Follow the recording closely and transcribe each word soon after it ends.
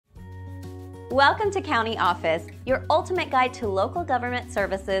Welcome to County Office, your ultimate guide to local government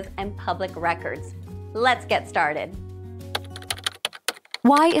services and public records. Let's get started.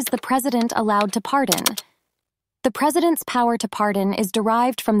 Why is the president allowed to pardon? The president's power to pardon is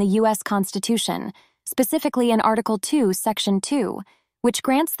derived from the U.S. Constitution, specifically in Article 2, Section 2, which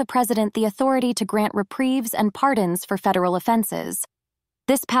grants the president the authority to grant reprieves and pardons for federal offenses.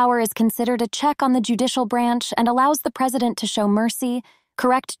 This power is considered a check on the judicial branch and allows the president to show mercy,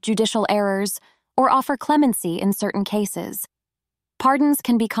 correct judicial errors, or offer clemency in certain cases. Pardons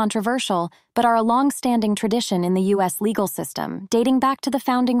can be controversial, but are a long-standing tradition in the U.S. legal system, dating back to the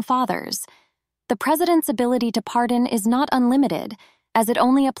Founding Fathers. The president's ability to pardon is not unlimited, as it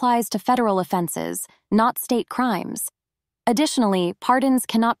only applies to federal offenses, not state crimes. Additionally, pardons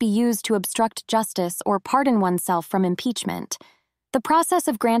cannot be used to obstruct justice or pardon oneself from impeachment. The process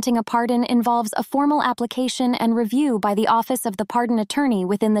of granting a pardon involves a formal application and review by the Office of the Pardon Attorney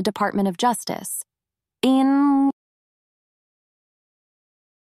within the Department of Justice.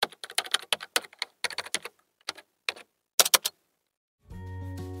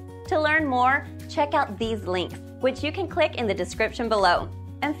 To learn more, check out these links, which you can click in the description below.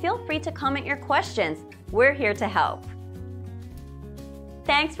 And feel free to comment your questions. We're here to help.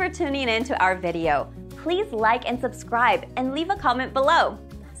 Thanks for tuning in to our video. Please like and subscribe and leave a comment below.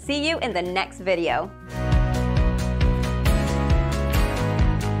 See you in the next video.